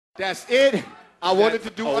That's it. I wanted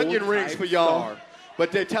to do onion rings for y'all,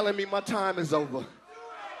 but they're telling me my time is over.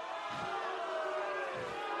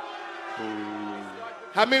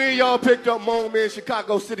 How many of y'all picked up Moment in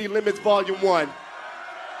Chicago City Limits Volume 1?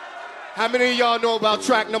 How many of y'all know about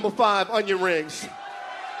track number 5, Onion Rings?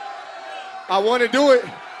 I want to do it,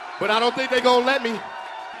 but I don't think they're going to let me.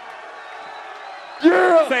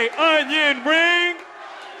 Yeah! Say onion ring!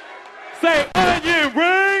 Say onion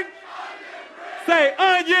ring! Say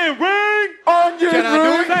onion ring! Onion Can I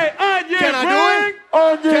do it? Say onion Can I ring! do it?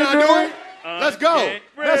 Onion Can I do it? Let's go!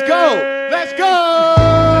 Let's go! Let's go!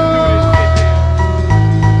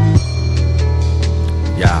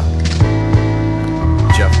 Yeah.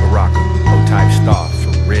 Jeff Baraka, O-type star,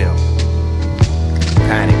 for real.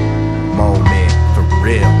 Panic, moment, for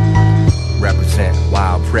real. Represent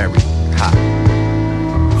Wild Prairie, ha.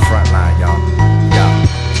 Frontline, y'all. Yo.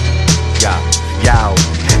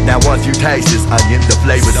 Now once you taste this onion, the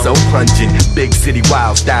flavor's so pungent. Big city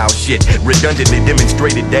wild style shit, redundantly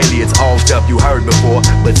demonstrated daily. It's all stuff you heard before,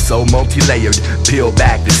 but so multi-layered. Peel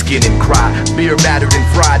back the skin and cry. Beer battered and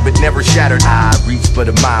fried, but never shattered. I reach for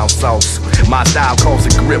the mild sauce. My style calls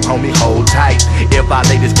a grip, homie, hold tight. If I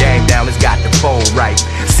lay this game down, it's got to fold right.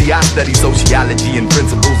 See, I study sociology and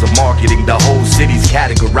principles of marketing. The whole city's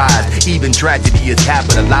categorized, even tragedy is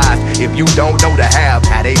capitalized. If you don't know the half,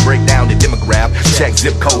 how they break down the demograph, check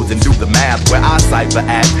zip codes and do the math. Where I cipher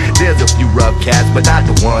at, there's a few rough cats, but not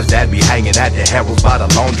the ones that be hanging at the Herald's by the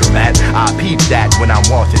laundromat. I peep that when I'm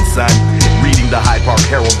washing, son. Reading the Hyde Park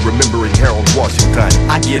Herald, remembering Harold Washington.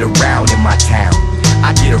 I get around in my town,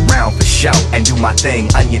 I get around for show and do my thing,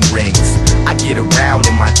 onion rings. I get around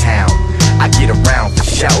in my town, I get around for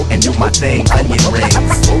show and do my thing, onion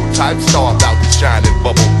rings. O-type star about to shine and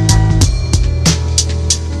bubble.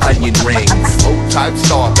 Onion rings. O-type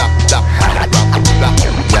star about to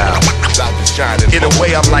shine and in a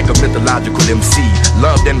way, I'm like a mythological MC,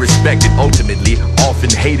 loved and respected ultimately, often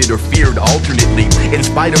hated or feared alternately. In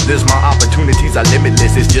spite of this, my opportunities are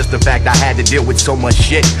limitless. It's just the fact I had to deal with so much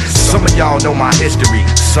shit. Some of y'all know my history,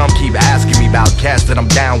 some keep asking me about cats that I'm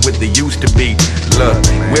down with that used to be. Look,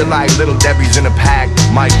 we're like little Debbies in a pack,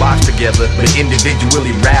 might box together, but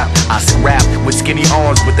individually rap. I scrap with skinny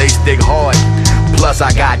arms, but they stick hard. Plus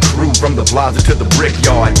I got crew from the plaza to the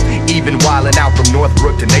brickyard. Even wildin' out from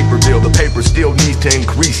Northbrook to Naperville, the paper still needs to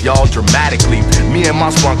increase, y'all, dramatically. Me and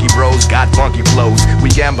my spunky bros got funky flows.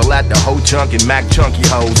 We gamble at the Ho Chunk and Mac Chunky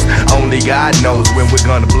hoes. Only God knows when we're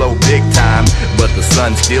gonna blow big time, but the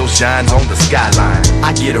sun still shines on the skyline.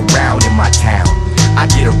 I get around in my town, I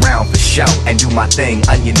get around for show and do my thing,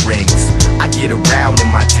 onion rings. I get around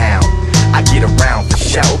in my town, I get around for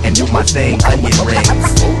show and do my thing, onion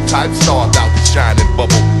rings. O-type star about to shine and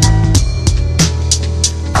bubble.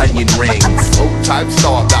 Onion rings. O-type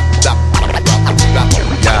star about to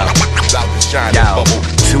shine and bubble.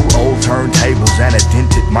 2 old turntables and a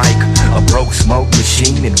dented mic, a broke smoke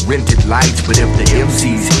machine and rented lights. But if the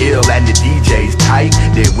MC's ill and the DJ's tight,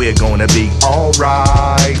 then we're gonna be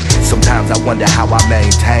alright. Sometimes I wonder how I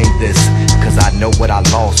maintain this, cause I know what I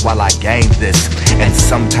lost while I gained this. And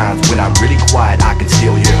sometimes when I'm really quiet, I can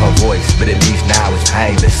still hear her voice, but at least now it's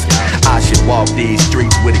painless. I should walk these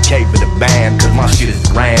streets with a cape and a band, cause my shit is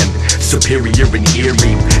grand, superior and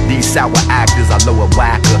eerie. These sour actors are lower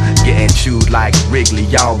whacker, getting chewed like Wrigley.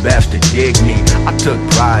 Y'all best to dig me. I took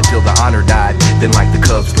pride till the honor died, then like the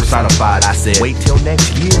Cubs personified, I said wait till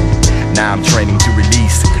next year. Now I'm training to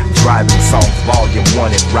release Driving Songs Volume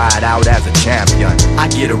 1 and ride out as a champion. I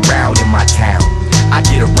get around in my town, I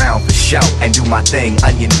get around for show and do my thing,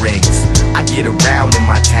 onion rings. I get around in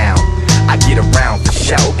my town, I get around for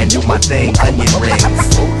show and do my thing, onion rings.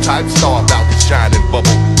 O-type star about to shine and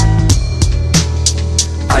bubble.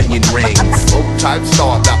 Onion rings. O-type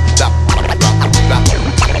star about to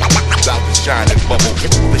shine and bubble.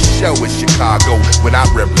 The show is Chicago when I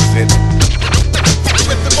represent.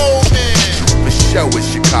 With the moment. The show is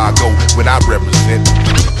Chicago when I represent.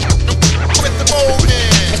 With the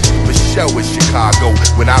moment. The show is Chicago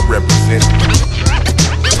when I represent.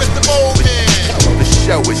 With the moment. The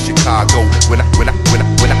show is Chicago when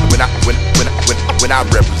I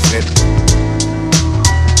represent.